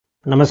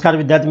नमस्कार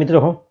विद्यार्थी मित्र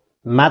हो,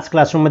 मॅथ्स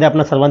क्लासरूममध्ये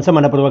आपणा सर्वांचं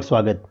मनपूर्वक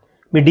स्वागत.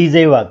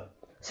 मी वाघ,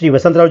 श्री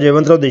वसंतराव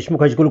जयवंतराव देशमुख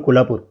हायस्कूल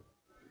कोल्हापूर.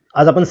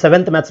 आज आपण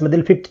 7th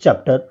मॅथ्समधील 5th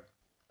chapter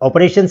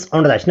operations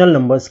on rational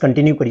numbers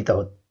continue करीत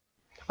आहोत.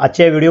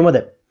 आजच्या या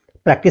व्हिडिओमध्ये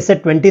प्रॅक्टिस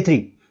सेट 23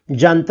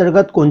 ज्या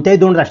अंतर्गत कोणत्याही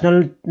दोन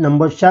रॅशनल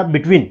नंबर्सच्या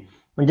बिटवीन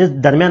म्हणजे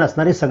दरम्यान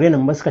असणारे सगळे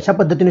नंबर्स कशा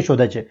पद्धतीने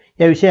शोधायचे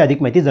याविषयी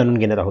अधिक माहिती जाणून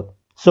घेणार आहोत.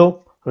 So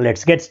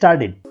let's get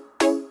started.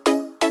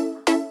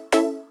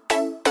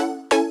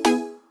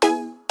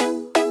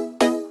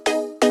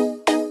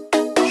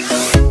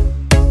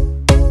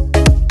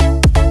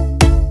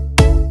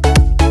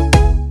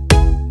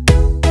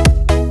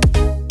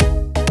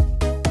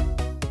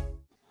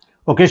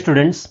 Okay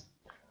students,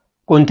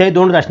 कोणत्याही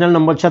दोन रॅशनल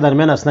नंबरच्या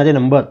दरम्यान असणारे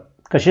नंबर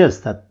कसे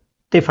असतात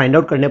ते फाइंड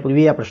आउट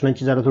करण्यापूर्वी या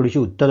प्रश्नांची जरा थोडीशी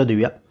उत्तरं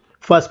देऊया.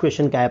 फर्स्ट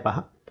क्वेश्चन काय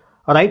पहा.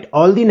 Right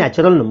all the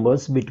natural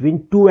numbers between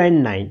 2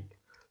 and 9.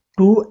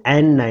 2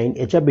 and 9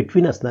 याच्या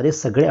बिटवीन असणारे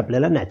सगळे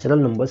आपल्याला नॅचरल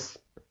नंबर्स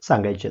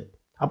सांगायचे आहेत.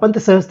 आपण ते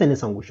सहजतेने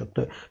सांगू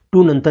शकतो.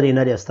 2 नंतर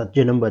येणारे असतात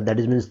जे नंबर दॅट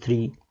इज मीन्स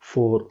 3,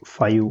 4,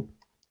 5,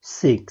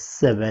 6,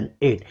 7,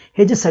 8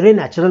 हे जे सगळे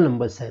नॅचरल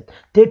नंबर्स आहेत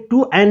ते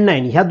 2 and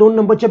 9 ह्या दोन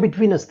नंबरच्या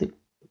बिटवीन असतील.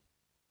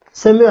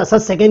 सेम वे असा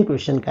सेकंड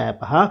क्वेश्चन काय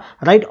पहा.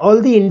 Right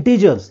all the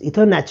integers.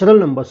 इथं नॅचरल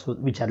नंबर्स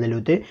विचारलेले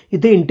होते,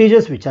 इथे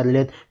इंटिजर्स विचारलेले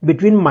आहेत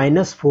बिटवीन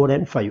 -4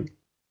 and 5.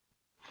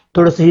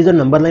 थोडंसं ही जर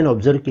नंबर लाईन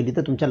ऑब्झर्व केली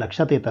तर तुमच्या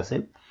लक्षात येत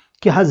असेल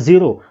की हा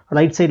 0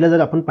 राईट साईडला जर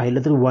आपण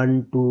पाहिलं तर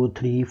 1, 2,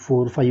 3,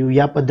 4, 5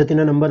 या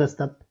पद्धतीने नंबर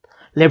असतात.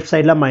 लेफ्ट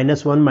साईडला -1,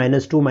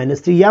 -2,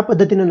 -3 या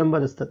पद्धतीने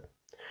नंबर असतात.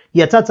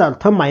 याचाच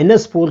अर्थ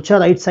 -4च्या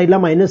राईट साईडला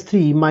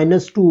 -3,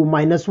 -2,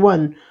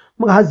 -1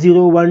 मग हा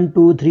 0, 1,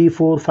 2, 3,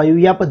 4, 5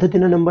 या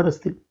पद्धतीने नंबर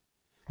असतील.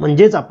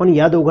 म्हणजेच आपण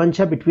या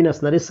दोघांच्या बिटवीन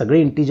असणारे सगळे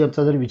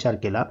इंटिजरचा जर विचार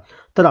केला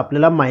तर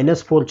आपल्याला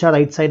 -4च्या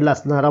राईट साईडला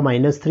असणारा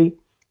 -3,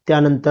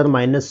 त्यानंतर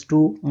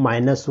 -2,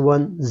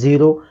 -1,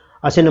 0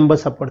 असे नंबर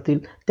सापडतील.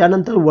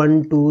 त्यानंतर 1,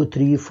 2,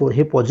 3, 4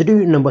 हे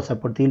पॉझिटिव्ह नंबर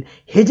सापडतील.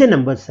 हे जे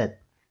नंबर्स आहेत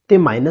ते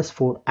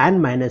 -4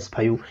 and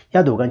 -5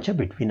 या दोघांच्या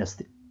बिटवीन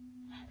असतील.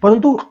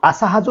 परंतु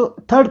असा हा जो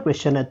थर्ड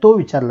क्वेश्चन आहे तो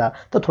विचारला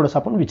तर थोडासा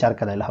आपण विचार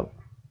करायला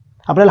हवा.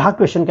 आपल्याला हा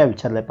क्वेश्चन काय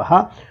विचारलाय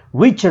पहा.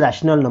 Which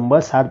rational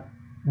numbers R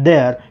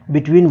there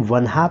between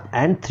 1/2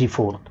 and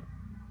 3/4.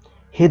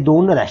 हे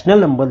दोन रॅशनल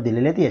नंबर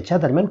दिलेले आहेत, याच्या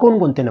दरम्यान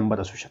कोणकोणते नंबर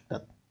असू शकतात.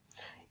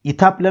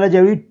 इथं आपल्याला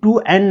ज्यावेळी 2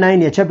 and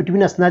 9 याच्या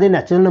बिटवीन असणारे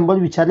नॅचरल नंबर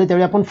विचारले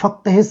त्यावेळी आपण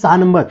फक्त हे 6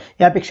 नंबर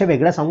यापेक्षा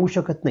वेगळा सांगू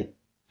शकत नाही.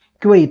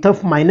 किंवा इथं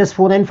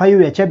 -4 and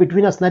 5 याच्या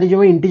बिटवीन असणारे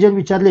जेव्हा इंटिजर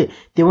विचारले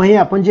तेव्हा हे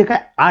आपण जे काय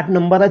 8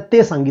 नंबर आहेत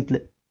ते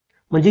सांगितले.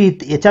 म्हणजे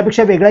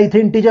याच्यापेक्षा वेगळा इथे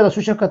इंटिजर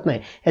असू शकत नाही,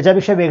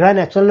 याच्यापेक्षा वेगळा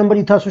नॅचरल नंबर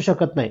इथं असू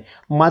शकत नाही.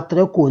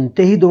 मात्र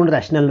कोणतेही दोन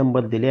रॅशनल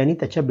नंबर दिले आणि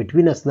त्याच्या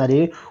बिटवीन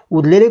असणारे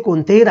उरलेले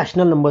कोणतेही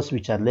रॅशनल नंबर्स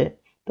विचारले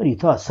तर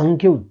इथं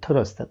असंख्य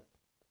उत्तरं असतात.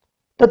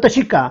 तर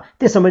तशी का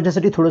ते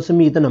समजण्यासाठी थोडंसं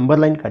मी इथं नंबर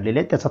लाईन काढलेले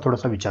आहे त्याचा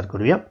थोडासा विचार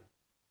करूया.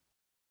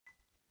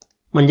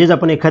 म्हणजेच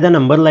आपण एखाद्या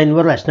नंबर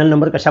लाईनवर रॅशनल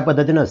नंबर कशा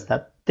पद्धतीने असतात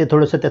ते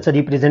थोडंसं त्याचं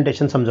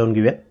रिप्रेझेंटेशन समजावून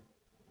घेऊया.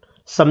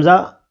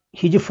 समजा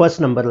ही जी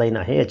फर्स्ट नंबर लाईन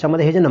आहे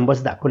याच्यामध्ये हे जे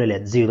नंबर्स दाखवलेले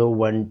आहेत 0,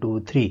 1, 2,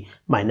 3,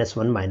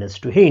 -1,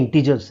 -2 हे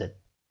इंटिजर्स आहेत.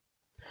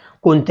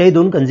 कोणत्याही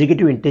दोन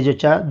कन्झिक्युटिव्ह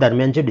इंटिजरच्या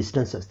दरम्यानचे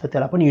डिस्टन्स असतं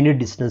त्याला आपण युनिट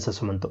डिस्टन्स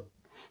असं म्हणतो.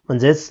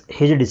 म्हणजेच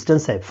हे जे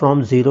डिस्टन्स आहे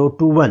फ्रॉम 0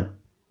 to 1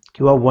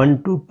 किंवा 1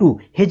 to 2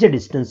 हे जे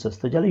डिस्टन्स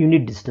असतं ज्याला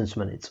युनिट डिस्टन्स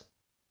म्हणायचं.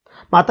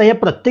 मग आता या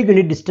प्रत्येक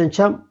युनिट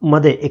डिस्टन्सच्या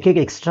मध्ये एक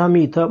एक्स्ट्रा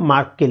मी इथं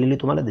मार्क केलेली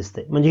तुम्हाला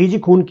दिसते. म्हणजे ही जी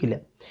खूण केली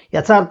आहे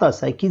याचा अर्थ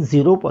असा आहे की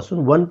 0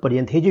 पासून 1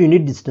 पर्यंत हे जे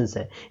युनिट डिस्टन्स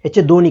आहे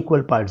याचे 2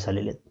 इक्वल पार्ट्स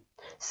झालेले आहेत.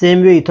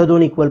 सेम वे इथं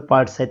 2 इक्वल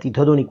पार्ट्स आहेत,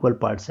 इथं 2 इक्वल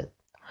पार्ट्स आहेत.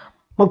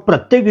 मग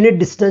प्रत्येक युनिट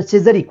डिस्टन्सचे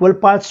जर इक्वल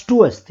पार्ट्स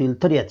 2 असतील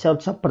तर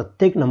याच्यावरचा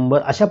प्रत्येक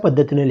नंबर अशा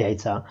पद्धतीने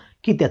लिहायचा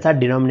की त्याचा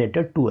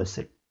डिनॉमिनेटर 2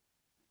 असेल.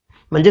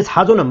 म्हणजेच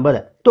हा जो नंबर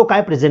आहे तो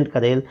काय प्रेझेंट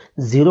करेल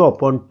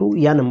 0/2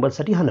 या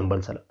नंबरसाठी हा नंबर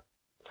झाला.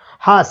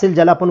 हा असेल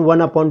ज्याला आपण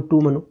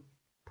 1/2 म्हणू.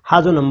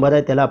 हा जो नंबर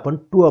आहे त्याला आपण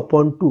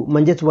 2/2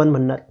 म्हणजेच 1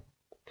 म्हणणार.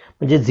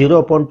 म्हणजे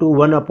 0/2,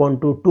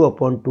 1/2,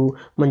 2/2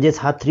 म्हणजेच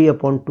हा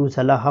 3/2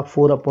 झाला, हा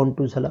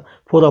 4/2 झाला.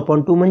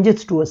 4/2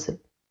 म्हणजेच 2 असेल.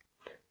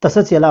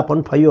 तसंच याला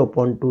आपण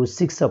 5/2,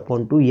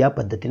 6/2 या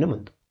पद्धतीने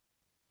म्हणतो.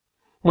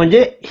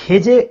 म्हणजे हे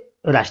जे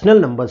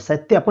रॅशनल नंबर्स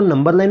आहेत ते आपण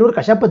नंबर लाईनवर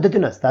कशा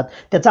पद्धतीने असतात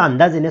त्याचा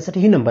अंदाज येण्यासाठी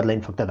ही नंबर लाईन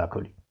फक्त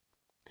दाखवली.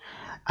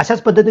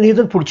 अशाच पद्धतीने ही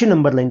जर पुढची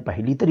नंबर लाईन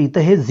पाहिली तर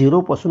इथं हे 0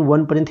 पासून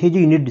 1 पर्यंत हे जे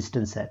युनिट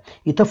डिस्टन्स आहे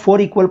इथं 4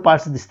 इक्वल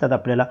पार्ट्स दिसतात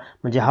आपल्याला.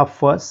 म्हणजे हा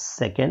first,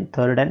 second,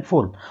 third and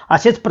fourth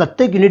असेच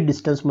प्रत्येक युनिट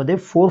डिस्टन्समध्ये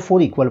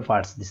 4 इक्वल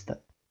पार्ट्स दिसतात.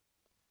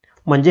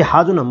 म्हणजे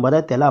हा जो नंबर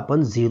आहे त्याला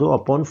आपण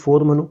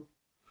 0/4 म्हणू.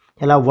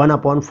 याला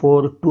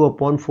 1/4,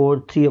 2/4,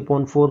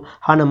 3/4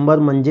 हा नंबर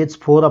म्हणजेच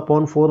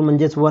 4/4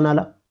 म्हणजेच 1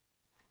 आला.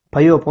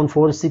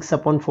 5/4,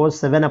 6/4,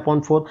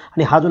 7/4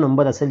 आणि हा जो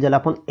नंबर असेल ज्याला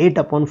आपण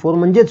 8/4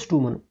 म्हणजेच 2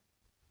 म्हणू.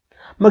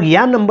 मग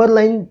या नंबर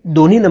लाईन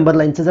दोन्ही नंबर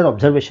लाईनचं जर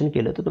ऑब्झर्वेशन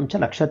केलं तर तुमच्या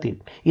लक्षात येईल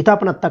इथं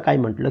आपण आत्ता काय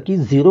म्हटलं की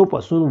 0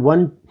 पासून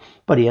 1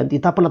 पर्यंत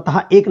इथं आपण आता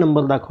हा एक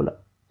नंबर दाखवला.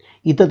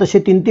 इथं तसे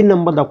 3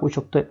 नंबर दाखवू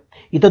शकतोय.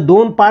 इथं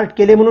 2 पार्ट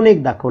केले म्हणून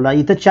 1 दाखवला,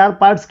 इथं 4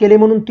 पार्ट्स केले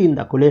म्हणून 3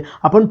 दाखवले.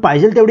 आपण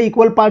पाहिजे तेवढे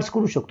इक्वल पार्ट्स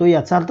करू शकतो.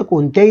 याचा अर्थ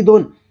कोणत्याही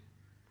दोन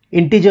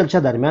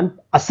इंटिजरच्या दरम्यान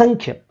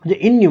असंख्य म्हणजे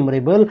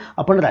इनन्युमरेबल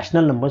आपण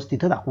रॅशनल नंबर्स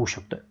तिथे दाखवू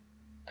शकतो.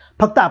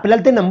 फक्त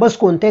आपल्याला ते नंबर्स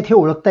कोणते आहेत हे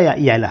ओळखता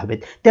यायला हवेत.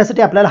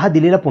 त्यासाठी आपल्याला हा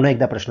दिलेला पुन्हा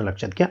एकदा प्रश्न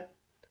लक्षात घ्या.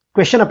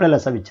 क्वेश्चन आपल्याला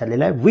असा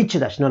विचारलेला आहे, which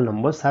rational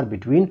numbers R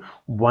between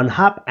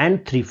 1/2 and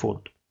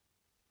 3/4.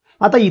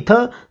 आता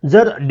इथं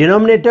जर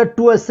डिनॉमिनेटर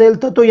 2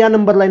 असेल तर तो या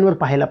नंबर लाईनवर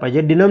पाहायला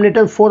पाहिजे,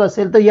 डिनॉमिनेटर 4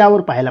 असेल तर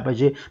यावर पाहायला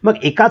पाहिजे. मग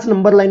एकाच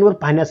नंबर लाईनवर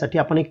पाहण्यासाठी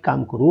आपण एक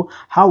काम करू,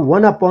 हा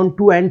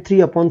 1/2 अँड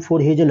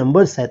 3/4 हे जे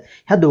नंबर्स आहेत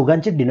ह्या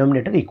दोघांचे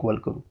डिनॉमिनेटर इक्वल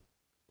करू.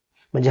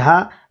 म्हणजे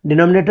हा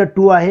डिनॉमिनेटर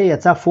 2 आहे,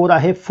 याचा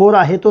 4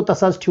 आहे तो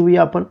तसाच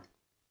ठेवूया आपण.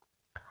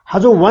 हा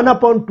जो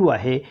 1/2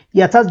 आहे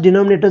याचाच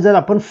डिनॉमिनेटर जर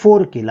आपण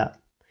 4 केला,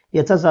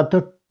 याचाच अर्थ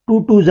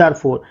 2 2 जार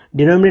 4,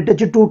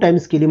 डिनॉमिनेटरची 2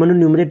 टाइम्स केली म्हणून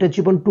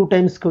न्यूमरेटरची पण 2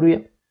 टाइम्स करूया.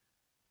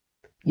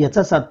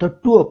 याचाच अर्थ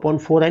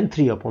 2/4 अँड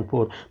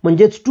 3/4,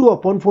 म्हणजेच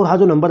 2/4 हा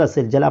जो नंबर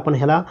असेल ज्याला आपण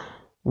ह्याला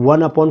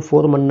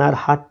 1/4 म्हणणार,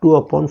 हा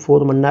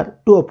 2/4 म्हणणार.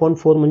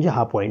 2/4 म्हणजे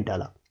हा पॉईंट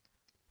आला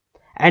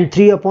अँड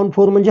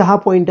 3/4 म्हणजे हा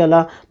पॉईंट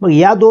आला. मग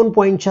या दोन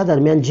पॉईंटच्या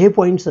दरम्यान जे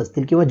पॉईंट्स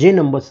असतील किंवा जे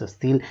नंबर्स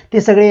असतील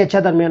ते सगळे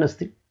याच्या दरम्यान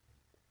असतील.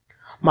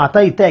 मग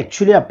आता इथं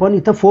ॲक्च्युली आपण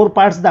इथं 4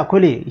 पार्ट्स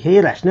दाखवले,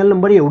 हे रॅशनल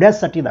नंबर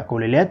एवढ्याचसाठी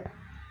दाखवलेले आहेत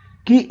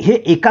की हे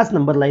एकाच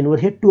नंबर लाईनवर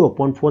हे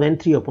 2/4 अँड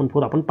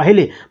 3/4 आपण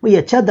पाहिले. मग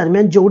याच्या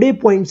दरम्यान जेवढे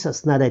पॉईंट्स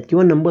असणार आहेत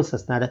किंवा नंबर्स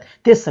असणार आहेत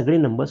ते सगळे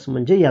नंबर्स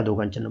म्हणजे या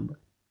दोघांचे नंबर.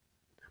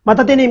 मग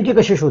आता ते नेमके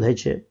कसे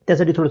शोधायचे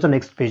त्यासाठी थोडंसं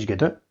नेक्स्ट पेज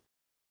घेतो.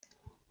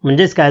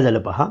 म्हणजेच काय झालं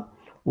पहा,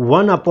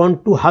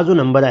 1/2 हा जो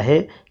नंबर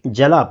आहे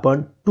ज्याला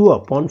आपण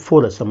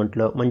 2/4 असं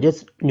म्हटलं,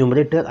 म्हणजेच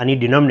न्यूमरेटर आणि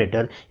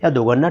डिनॉमिनेटर या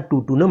दोघांना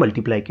 2 ने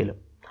मल्टिप्लाय केलं.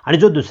 आणि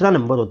जो दुसरा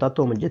नंबर होता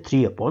तो म्हणजे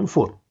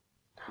 3/4.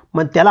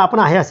 मग त्याला आपण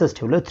आहे असंच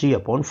ठेवलं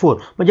 3/4.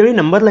 मग ज्यावेळी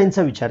नंबर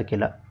लाईनचा विचार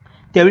केला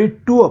त्यावेळी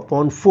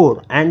 2/4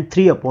 अँड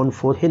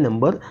 3/4 हे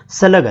नंबर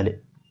सलग आले,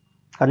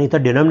 कारण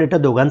इथं डिनॉमिनेटर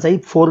दोघांचाही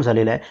 4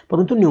 झालेला आहे,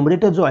 परंतु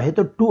न्यूमरेटर जो आहे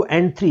तो 2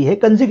 अँड 3 हे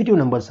कन्झिक्युटिव्ह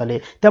नंबर्स आले.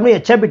 त्यामुळे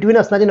याच्या बिटवीन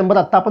असणारे नंबर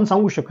आता आपण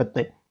सांगू शकत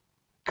नाही,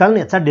 कारण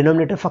याचा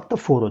डिनॉमिनेटर फक्त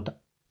 4 होता.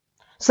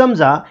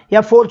 समजा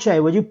या 4च्या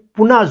ऐवजी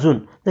पुन्हा अजून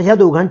तर ह्या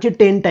दोघांची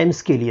 10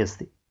 टाइम्स केली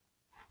असते,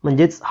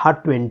 म्हणजेच हा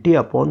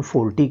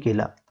 20/40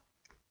 केला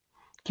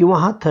किंवा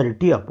हा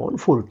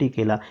 30/40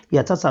 केला.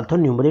 याचाच अर्थ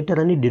न्यूमरेटर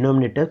आणि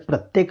डिनॉमिनेटर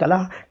प्रत्येकाला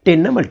 10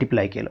 ने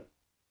मल्टिप्लाय केलं.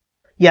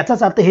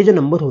 याचाच अर्थ हे जे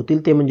नंबर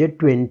होतील ते म्हणजे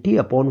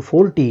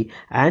 20/40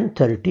 अँड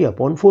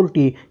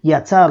 30/40.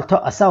 याचा अर्थ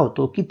असा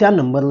होतो की त्या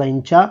नंबर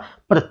लाईनच्या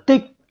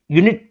प्रत्येक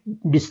युनिट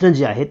डिस्टन्स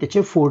जे आहे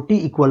त्याचे 40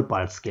 इक्वल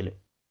पार्ट्स केले.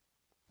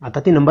 आता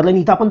ती नंबर लाईन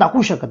इथं आपण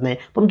दाखवू शकत नाही,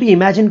 परंतु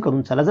इमॅजिन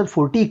करून चला जर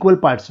 40 इक्वल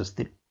पार्ट्स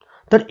असतील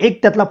तर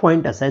एक त्यातला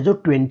पॉईंट असा आहे जो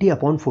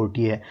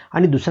 20/40 आहे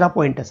आणि दुसरा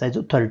पॉईंट असा आहे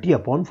जो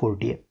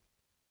 30/40 आहे.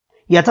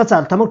 याचाच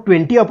अर्थ मग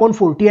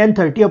 20/40 अँड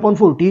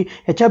 30/40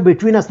 याच्या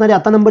बिटवीन असणारे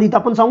आता नंबर इथं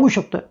आपण सांगू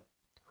शकतोय.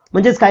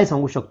 म्हणजेच काय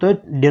सांगू शकतोय,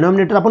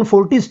 डिनॉमिनेटर आपण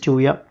 40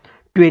 ठेवूया,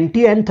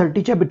 20 अँड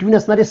 30च्या बिटवीन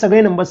असणारे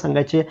सगळे नंबर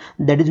सांगायचे.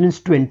 दॅट इज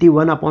मीन्स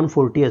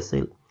 21/40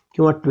 असेल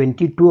किंवा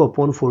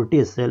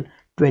 22/40 असेल,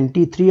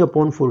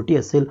 23/40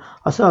 असेल,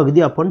 असं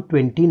अगदी आपण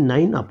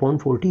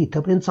 29/40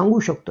 इथंपर्यंत सांगू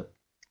शकतो.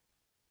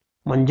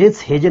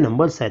 म्हणजेच हे जे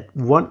नंबर्स आहेत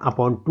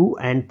 1/2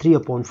 अँड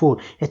 3/4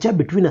 याच्या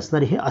बिटवीन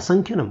असणारे हे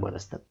असंख्य नंबर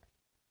असतात.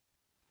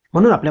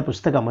 म्हणून आपल्या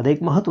पुस्तकामध्ये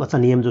एक महत्त्वाचा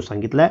नियम जो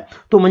सांगितलाय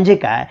तो म्हणजे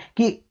काय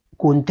की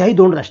कोणत्याही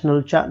दोन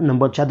रॅशनलच्या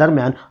नंबरच्या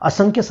दरम्यान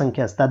असंख्य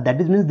संख्या असतात.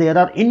 That is means there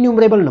R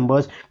इनन्युमरेबल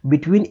numbers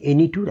between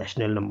any two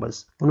rational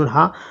numbers. म्हणून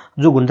हा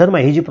जो गुणधर्म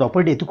आहे, ही जी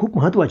प्रॉपर्टी आहे ती खूप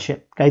महत्त्वाची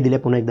आहे. काय दिले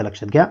पुन्हा एकदा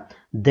लक्षात घ्या,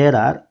 there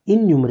R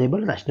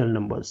इनन्युमरेबल rational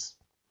numbers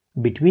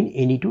between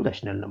any two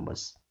rational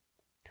numbers.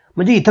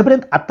 म्हणजे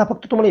इथंपर्यंत आता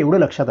फक्त तुम्हाला एवढं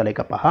लक्षात आलंय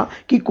का पहा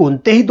की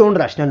कोणतेही दोन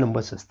रॅशनल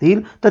नंबर्स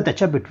असतील तर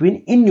त्याच्या बिटवीन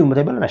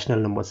इनन्युमरेबल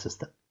रॅशनल नंबर्स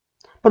असतात.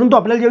 परंतु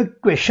आपल्याला जेव्हा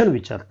क्वेश्चन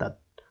विचारतात,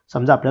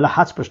 समजा आपल्याला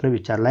हाच प्रश्न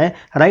विचारलाय,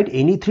 write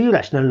any 3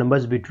 rational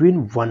numbers between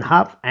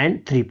 1/2 and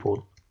 3/4.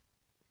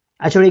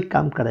 अशा वेळी एक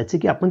काम करायचं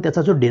की आपण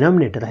त्याचा जो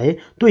डिनॉमिनेटर आहे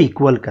तो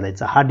इक्वल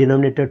करायचा. हा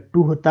डिनॉमिनेटर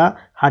 2 होता,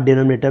 हा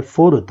डिनॉमिनेटर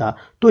 4 होता,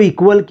 तो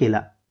इक्वल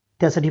केला.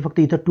 त्यासाठी फक्त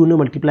इथं 2 ने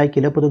मल्टिप्लाय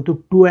केलं, परंतु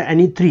 2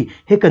 आणि 3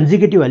 हे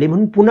कन्झिक्युटिव्ह आले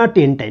म्हणून पुन्हा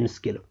 10 टाइम्स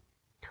केलं.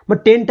 मग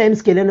 10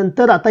 टाइम्स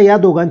केल्यानंतर आता या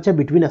दोघांच्या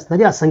बिटवीन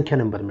असणारे असंख्य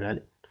नंबर मिळाले.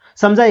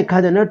 समजा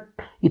एखाद्यानं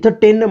इथं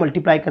 10 ने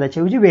मल्टिप्लाय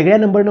करायच्या ऐवजी वेगळ्या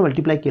नंबरनं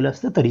मल्टिप्लाय केलं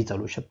असतं तरी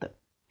चालू शकतं.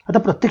 आता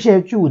प्रत्यक्ष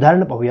याची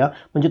उदाहरणं पाहूया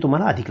म्हणजे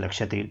तुम्हाला अधिक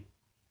लक्षात येईल.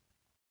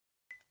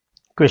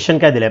 क्वेश्चन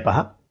काय दिलाय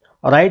पहा,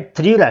 right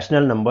 3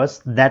 rational numbers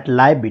that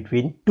lie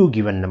between 2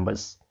 given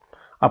numbers.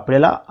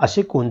 आपल्याला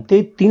असे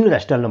कोणते 3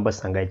 रॅशनल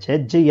नंबर्स सांगायचे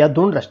आहेत जे या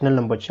दोन रॅशनल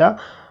नंबरच्या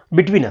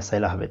बिटवीन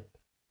असायला हवेत.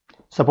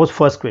 सपोज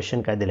फर्स्ट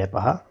क्वेश्चन काय दिलाय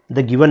पहा, the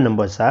given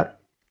numbers R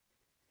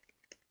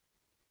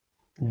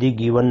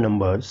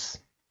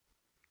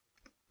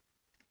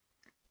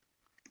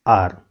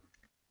are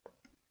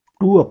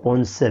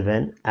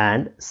 2/7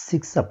 and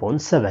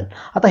 6/7.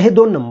 आता हे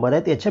दोन नंबर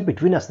आहेत, याच्या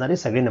बिटवीन असणारे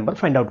सगळे नंबर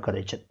फाइंड आउट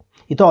करायचे आहेत.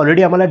 इथं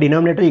ऑलरेडी आम्हाला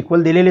डिनॉमिनेटर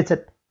इक्वल दिलेलेच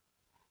आहेत.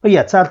 मग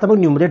याचा अर्थ मग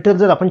न्यूमरेटर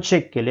जर आपण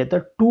चेक केले तर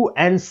 2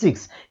 and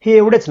 6 हे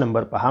एवढेच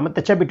नंबर पहा. मग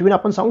त्याच्या बिटवीन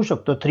आपण सांगू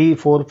शकतो 3,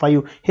 4,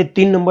 5 हे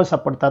 3 नंबर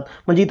सापडतात.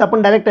 म्हणजे इथं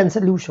आपण डायरेक्ट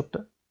आन्सर लिहू शकतो.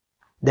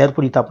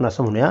 देअरफॉर इथं आपण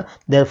असं म्हणूया,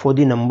 therefore the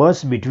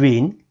numbers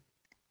between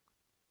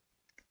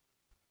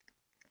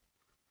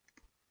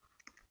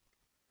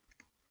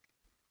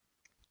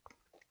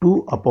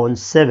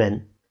 2/7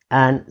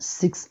 and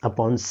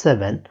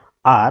 6/7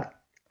 are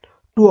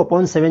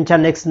 2/7 चा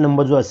नेक्स्ट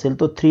नंबर जो असेल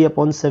तो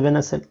 3/7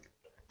 असेल,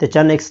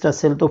 त्याच्या नेक्स्ट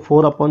असेल तो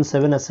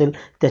 4/7 असेल,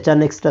 त्याच्या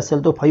नेक्स्ट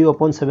असेल तो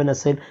 5/7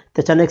 असेल,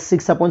 त्याच्या नेक्स्ट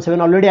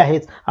 6/7 ऑलरेडी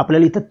आहेच.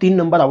 आपल्याला इथं 3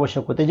 नंबर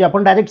आवश्यक होते जे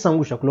आपण डायरेक्ट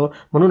सांगू शकलो,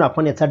 म्हणून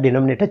आपण याचा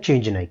डिनॉमिनेटर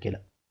चेंज नाही केला.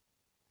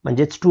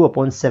 म्हणजेच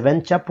 2/7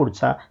 च्या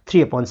पुढचा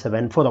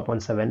 3/7,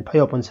 4/7,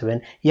 5/7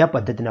 या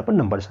पद्धतीने आपण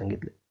नंबर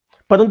सांगितले.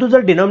 परंतु जर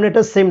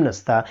डिनॉमिनेटर सेम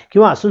नसता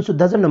किंवा असून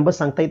सुद्धा जर नंबर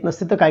सांगता येत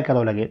नसते तर काय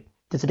करावं लागेल,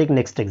 त्यासाठी एक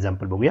नेक्स्ट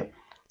एक्झाम्पल बघूया.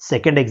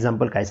 सेकंड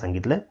एक्झाम्पल काय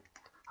सांगितलंय,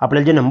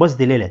 आपल्याला जे नंबर्स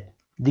दिलेले आहेत,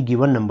 the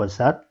given numbers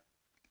R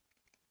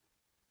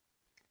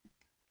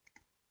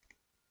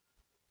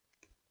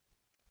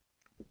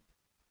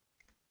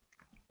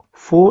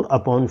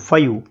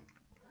 4/5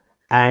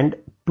 and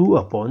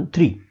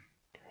 2/3.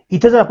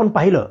 इथे जर आपण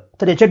पाहिलं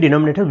तर याचे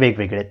डिनॉमिनेटर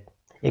वेगवेगळे आहेत.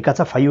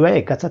 एकाचा 5 आहे,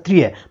 एकाचा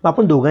 3 आहे. मग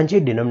आपण दोघांचे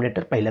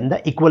डिनॉमिनेटर पहिल्यांदा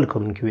इक्वल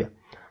करून घेऊया.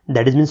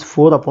 दॅट इज मीन्स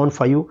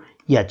 4/5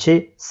 याचे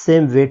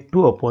सेम वेट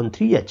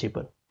 2/3 याचे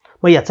पण.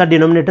 मग याचा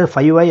डिनॉमिनेटर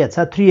 5 आहे,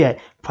 याचा 3 आहे.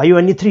 5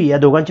 आणि 3 या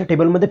दोघांच्या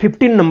टेबलमध्ये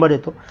 15 नंबर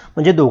येतो,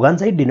 म्हणजे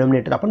दोघांचाही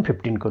डिनॉमिनेटर आपण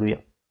 15 करूया.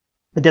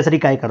 तर त्यासाठी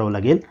काय करावं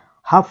लागेल,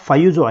 हा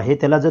 5 जो आहे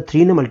त्याला जर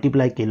 3 ने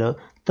मल्टिप्लाय केलं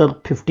तर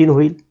 15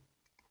 होईल,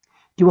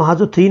 किंवा हा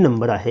जो 3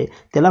 नंबर आहे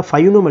त्याला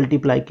 5 ने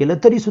मल्टिप्लाय केलं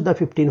तरी सुद्धा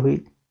 15 होईल.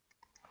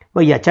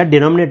 मग याच्या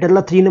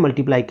डिनॉमिनेटरला 3 ने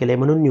मल्टिप्लाय केलंय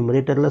म्हणून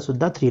न्यूमरेटरला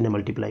सुद्धा 3 ने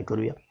मल्टिप्लाय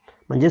करूया,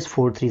 म्हणजेच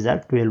 4 3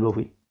 12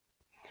 होईल.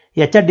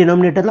 याच्या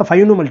डिनॉमिनेटरला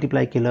 5 ने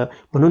मल्टिप्लाय केलं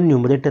म्हणून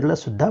न्यूमरेटरला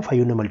सुद्धा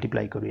 5 ने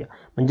मल्टिप्लाय करूया,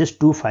 म्हणजेच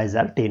 2 5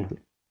 10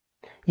 होईल.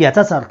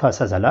 याचाच अर्थ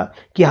असा झाला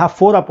की हा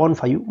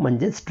 4/5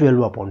 म्हणजेच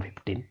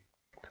 12/15,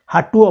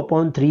 हा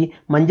 2/3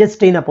 म्हणजेच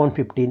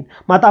 10/15.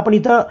 मग आता आपण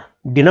इथं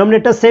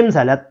डिनॉमिनेटर सेम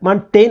झाल्यात, मग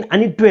 10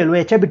 आणि 12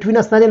 याच्या बिटवीन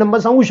असणारे नंबर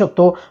सांगू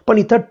शकतो, पण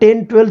इथं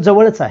 10 12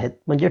 जवळच आहेत,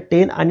 म्हणजे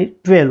 10 आणि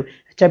 12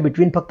 याच्या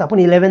बिटवीन फक्त आपण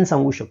 11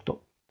 सांगू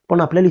शकतो.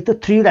 पण आपल्याला इथं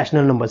 3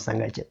 रॅशनल नंबर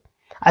सांगायचे.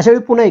 अशा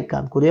वेळी पुन्हा एक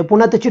काम करूया,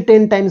 पुन्हा त्याची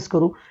 10 टाइम्स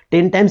करू.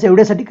 10 टाइम्स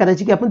एवढ्यासाठी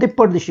करायची की आपण ते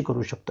पटदिशी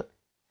करू शकतो.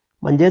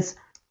 म्हणजेच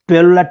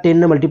 12 ला 10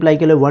 ने मल्टिप्लाय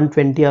केलं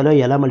 120 आलं,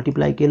 याला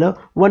मल्टिप्लाय केलं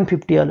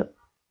 150 आलं.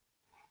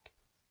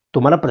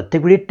 तुम्हाला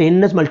प्रत्येक वेळी 10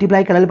 नेच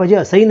मल्टिप्लाय करायला पाहिजे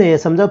असंही नाही.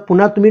 समजा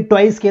पुन्हा तुम्ही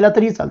ट्वाइस केला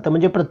तरी चालतं,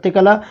 म्हणजे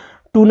प्रत्येकाला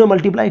 2 ने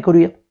मल्टिप्लाय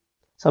करूया.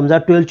 समजा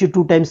 12 ची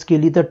 2 टाइम्स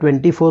केली तर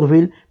 24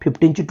 होईल,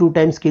 15 ची 2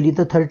 टाइम्स केली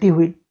तर 30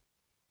 होईल.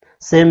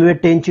 सेम वे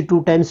 10 ची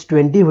 2 टाइम्स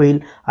 20 होईल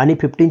आणि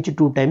 15 ची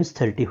 2 टाइम्स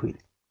 30 होईल.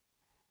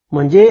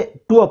 म्हणजे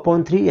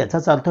 2/3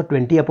 याचाच अर्थ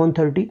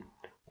 20/30,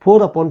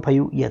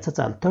 4/5 याचाच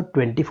अर्थ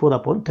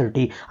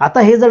 24/30. आता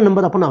हे जर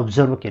नंबर आपण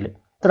ऑब्झर्व केले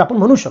तर आपण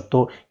म्हणू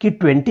शकतो की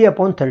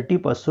 20/30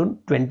 पासून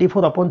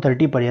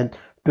 24/30 पर्यंत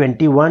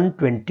 21,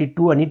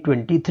 22 आणि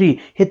 23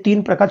 हे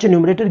 3 प्रकारचे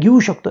न्यूमरेटर घेऊ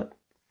शकतो.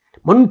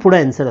 म्हणून पुढे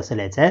आन्सर असं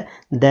लिहायचं आहे,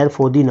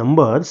 therefore the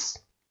numbers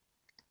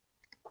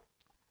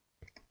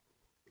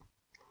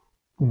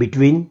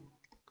between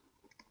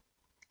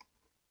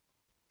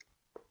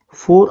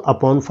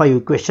 4/5,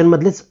 question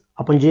मधलेच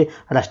आपण जे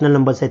रॅशनल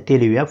नंबर्स आहेत ते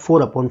लिहूया.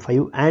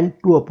 4/5 अँड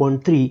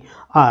 2/3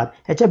 आर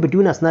याच्या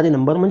बिटवीन असणारे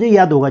नंबर म्हणजे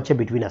या दोघांच्या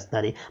बिटवीन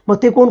असणारे. मग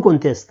ते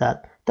कोणकोणते असतात,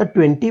 तर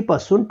 20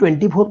 पासून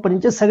 24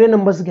 पर्यंतचे सगळे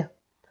नंबर्स घ्या.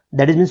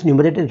 दॅट इज मीन्स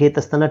न्यूमरेटर घेत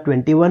असताना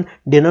 21,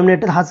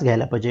 डिनॉमिनेटर हाच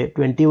घ्यायला पाहिजे.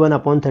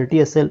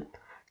 21/30 असेल,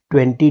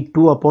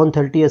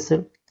 22/30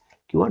 असेल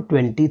किंवा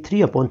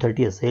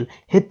 23/30 असेल.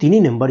 हे तिन्ही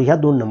नंबर ह्या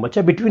दोन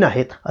नंबरच्या बिटवीन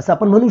आहेत असं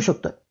आपण म्हणू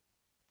शकतो.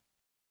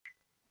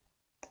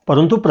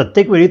 परंतु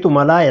प्रत्येक वेळी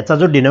तुम्हाला याचा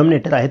जो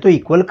डिनॉमिनेटर आहे तो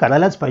इक्वल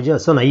करायलाच पाहिजे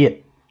असं नाहीये.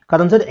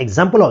 कारण जर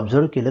एक्झाम्पल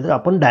ऑब्झर्व केलं तर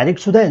आपण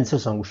डायरेक्ट सुद्धा आन्सर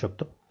सांगू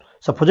शकतो.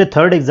 सपोज हे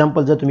थर्ड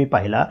एक्झाम्पल जर तुम्ही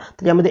पाहिला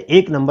तर यामध्ये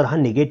एक नंबर हा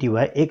निगेटिव्ह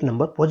आहे, एक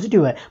नंबर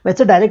पॉझिटिव्ह आहे. मग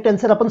याचं डायरेक्ट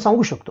आन्सर आपण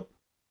सांगू शकतो.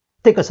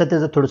 ते कसं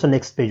त्याचं थोडंसं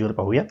नेक्स्ट पेजवर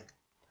पाहूया.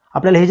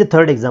 आपल्याला हे जे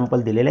थर्ड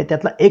एक्झाम्पल दिलेलं आहे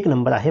त्यातला एक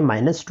नंबर आहे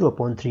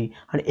 -2/3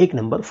 आणि एक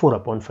नंबर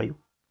 4/5.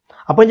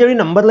 आपण ज्यावेळी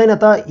नंबर लाईन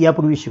आता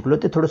यापूर्वी शिकलो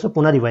ते थोडंसं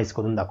पुन्हा रिवाइज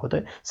करून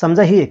दाखवतोय.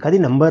 समजा ही एखादी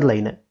नंबर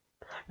लाईन आहे.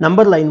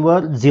 नंबर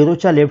लाईनवर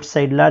 0च्या लेफ्ट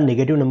साईडला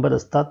निगेटिव्ह नंबर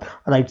असतात,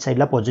 राईट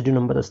साईडला पॉझिटिव्ह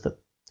नंबर असतात.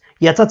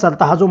 याचाच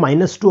अर्थ हा जो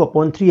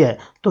 -2/3 आहे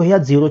तो ह्या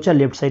 0च्या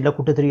लेफ्ट साईडला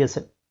कुठेतरी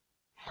असेल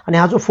आणि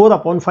हा जो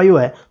 4/5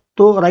 आहे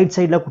तो राईट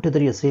साईडला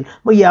कुठेतरी असेल.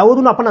 मग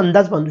यावरून आपण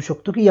अंदाज बांधू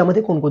शकतो की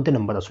यामध्ये कोणकोणते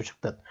नंबर असू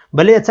शकतात.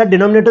 भले याचा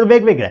डिनॉमिनेटर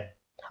वेगवेगळा आहे.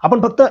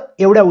 आपण फक्त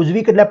एवढ्या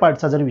उजवीकडल्या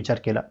पार्टचा जर विचार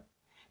केला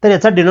तर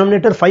याचा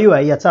डिनॉमिनेटर 5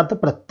 आहे. याचा अर्थ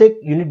प्रत्येक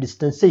युनिट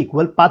डिस्टन्सचे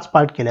इक्वल 5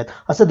 पार्ट केलेत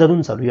असं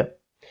धरून चालूया.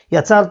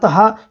 याचा अर्थ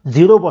हा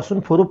 0 पासून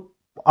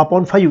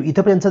 4/5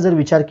 इथपर्यंतचा जर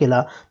विचार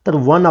केला तर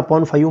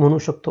 1/5 म्हणू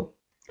शकतो,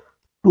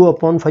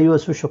 2/5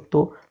 असू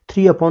शकतो,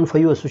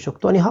 3/5 असू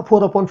शकतो आणि हा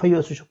 4/5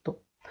 असू शकतो.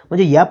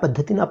 म्हणजे या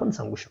पद्धतीने आपण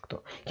सांगू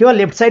शकतो. किंवा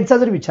लेफ्ट साईडचा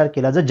जर विचार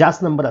केला, जर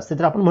जास्त नंबर असते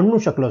तर आपण म्हणू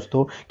शकलो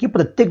असतो की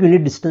प्रत्येक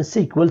युनिट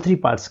डिस्टन्सचे इक्वल 3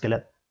 पार्ट्स केलेत,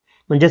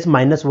 म्हणजेच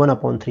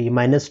 -1/3,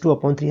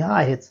 -2/3 हा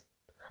आहेच.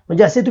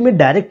 म्हणजे असे तुम्ही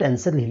डायरेक्ट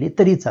आन्सर लिहिले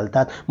तरी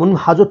चालतात. म्हणून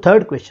हा जो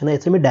थर्ड क्वेश्चन आहे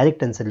याचा मी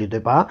डायरेक्ट आन्सर लिहितोय.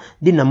 पहा,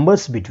 the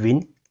numbers between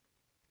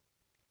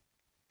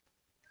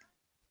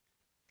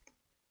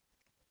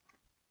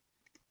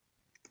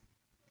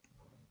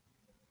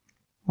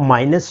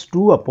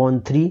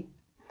 -2/3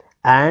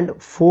 and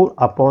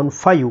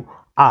 4/5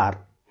 are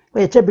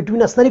मग याच्या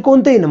बिटवीन असणारी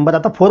कोणतेही नंबर,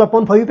 आता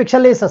 4/5 पेक्षा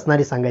लेस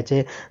असणारे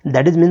सांगायचे,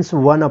 that is means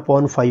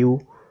 1/5,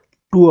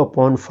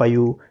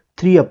 2/5,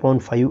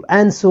 3/5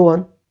 and so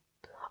on.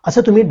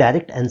 असं तुम्ही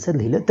डायरेक्ट आन्सर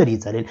लिहिलं तरी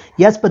चालेल.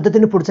 याच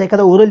पद्धतीने पुढचा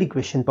एखादा ओरल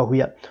इक्वेशन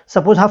पाहूया.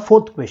 सपोज हा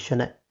 4th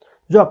क्वेश्चन आहे,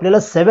 जो आपल्याला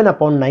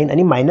 7/9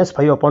 आणि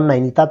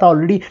 -5/9, इथं आता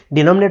ऑलरेडी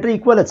डिनॉमिनेटर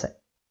इक्वलच आहे,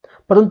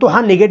 परंतु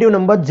हा निगेटिव्ह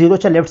नंबर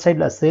 0च्या लेफ्ट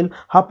साईडला असेल,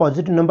 हा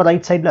पॉझिटिव्ह नंबर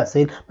राईट साईडला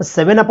असेल. मग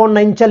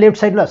 7/9च्या लेफ्ट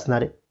साईडला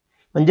असणार आहे,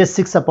 म्हणजे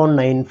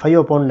 6/9,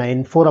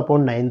 5/9,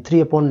 4/9,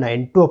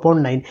 3/9,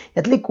 2/9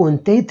 यातले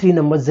कोणतेही 3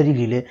 नंबर जरी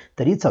लिहिले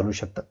तरी चालू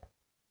शकतात.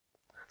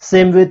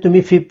 सेम वे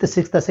तुम्ही 5th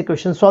 6th असे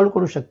क्वेश्चन सॉल्व्ह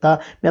करू शकता.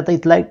 मी आता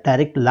इथला एक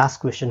डायरेक्ट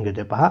लास्ट क्वेश्चन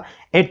घेतोय. पहा,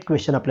 8th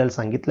क्वेश्चन आपल्याला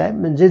सांगितलं आहे,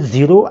 म्हणजे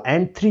 0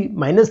 and 3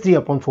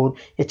 -3/4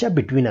 याच्या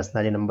बिटवीन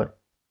असणारे नंबर.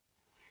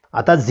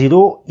 आता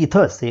 0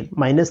 इथं असेल,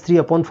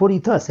 -3/4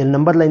 इथं असेल,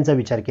 नंबर लाईनचा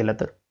विचार केला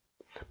तर,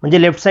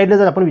 म्हणजे लेफ्ट साईडला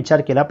जर आपण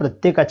विचार केला,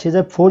 प्रत्येकाचे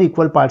जर 4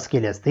 इक्वल पार्ट्स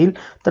केले असतील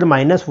तर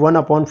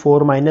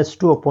 -1/4,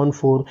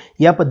 -2/4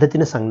 या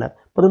पद्धतीने सांगणार.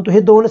 परंतु हे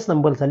 2च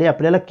नंबर झाले,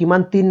 आपल्याला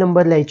किमान 3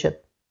 नंबर लिहायचे आहेत.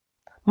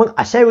 मग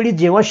अशा वेळी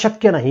जेव्हा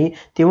शक्य नाही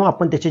तेव्हा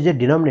आपण त्याचे जे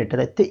डिनॉमिनेटर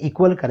आहेत ते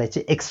इक्वल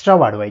करायचे, एक्स्ट्रा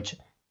वाढवायचे.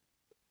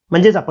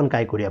 म्हणजेच आपण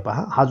काय करूया,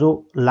 पहा, हा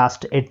जो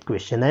लास्ट 8th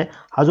क्वेश्चन आहे,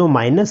 हा जो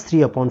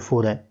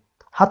 -3/4 आहे,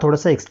 हा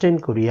थोडासा एक्सटेंड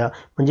करूया,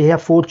 म्हणजे ह्या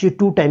 4ची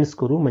 2 टाइम्स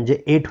करू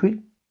म्हणजे 8 होईल.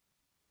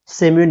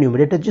 सेम वे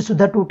न्यूमरेटरची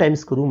सुद्धा 2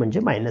 टाइम्स करू म्हणजे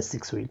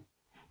 -6 होईल.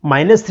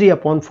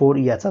 -3/4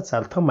 याचाच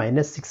अर्थ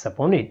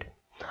 -6/8.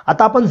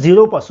 आता आपण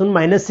 0 पासून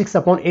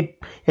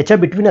 -6/8 याच्या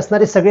बिटवीन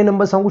असणारे सगळे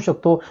नंबर सांगू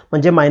शकतो,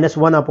 म्हणजे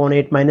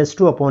 -1/8,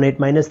 -2/8,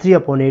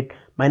 -3/8,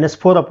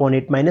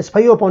 -4/8,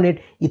 -5/8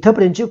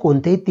 इथंपर्यंतचे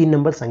कोणतेही 3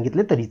 नंबर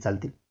सांगितले तरी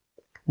चालतील.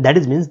 That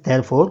is means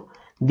therefore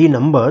the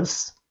numbers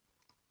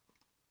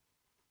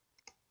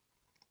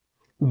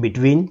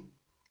between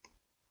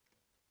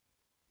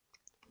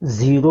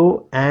 0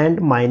 and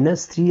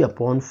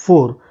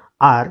 -3/4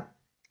 R.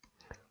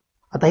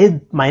 आता हे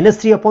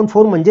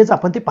 -3/4 म्हणजेच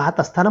आपण ते पाहत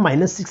असताना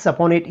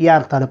 -6/8 या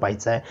अर्थानं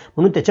पाहायचं आहे,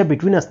 म्हणून त्याच्या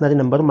बिटवीन असणारे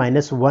नंबर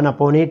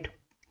 -1/8,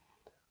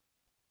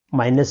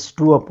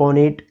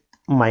 -2/8,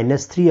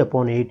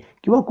 -3/8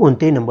 किंवा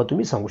कोणतेही नंबर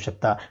तुम्ही सांगू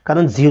शकता,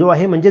 कारण 0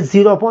 आहे म्हणजे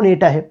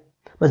 0/8 आहे.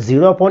 मग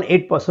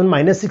 0/8 पासून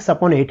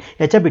 -6/8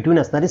 याच्या बिटवीन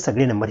असणारे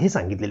सगळे नंबर हे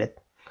सांगितलेले आहेत.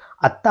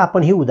 आत्ता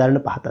आपण ही उदाहरणं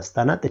पाहत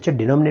असताना त्याचे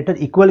डिनॉमिनेटर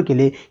इक्वल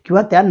केले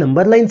किंवा त्या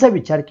नंबर लाईनचा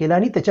विचार केला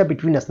आणि त्याच्या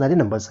बिटवीन असणारे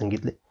नंबर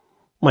सांगितले.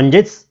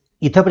 म्हणजेच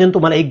इथंपर्यंत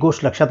तुम्हाला एक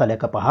गोष्ट लक्षात आल्या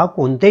का, पहा,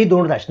 कोणतेही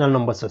 2 रॅशनल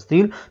नंबर्स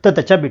असतील तर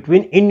त्याच्या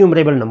बिटवीन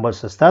इनन्युमरेबल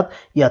नंबर्स असतात.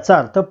 याचा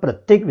अर्थ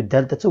प्रत्येक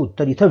विद्यार्थ्याचं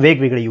उत्तर इथं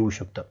वेगवेगळे येऊ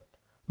शकतं.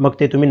 मग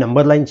ते तुम्ही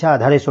नंबर लाईनच्या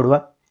आधारे सोडवा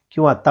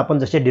किंवा आत्ता आपण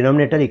जसे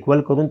डिनॉमिनेटर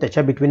इक्वल करून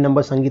त्याच्या बिटवीन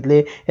नंबर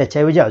सांगितले,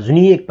 याच्याऐवजी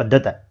अजूनही एक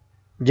पद्धत आहे,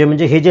 जे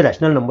म्हणजे हे जे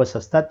रॅशनल नंबर्स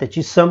असतात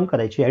त्याची सम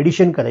करायची,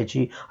 ॲडिशन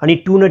करायची आणि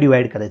 2 ने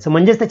डिवाइड करायचं,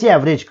 म्हणजेच त्याची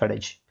ॲव्हरेज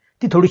काढायची.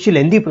 ती थोडीशी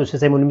लेंदी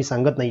प्रोसेस आहे म्हणून मी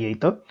सांगत नाही आहे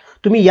इथं.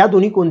 तुम्ही या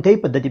दोन्ही कोणत्याही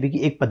पद्धतीपैकी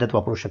एक पद्धत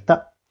वापरू शकता.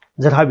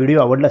 जर हा व्हिडिओ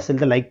आवडला असेल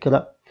तर लाईक करा,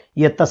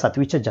 इयत्ता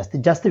 7वीच्या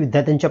जास्तीत जास्त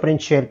विद्यार्थ्यांच्यापर्यंत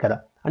शेअर करा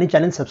आणि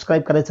चॅनल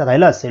सबस्क्राईब करायचं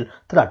राहिलं असेल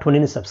तर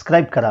आठवणीने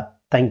सबस्क्राईब करा.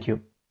 थँक्यू.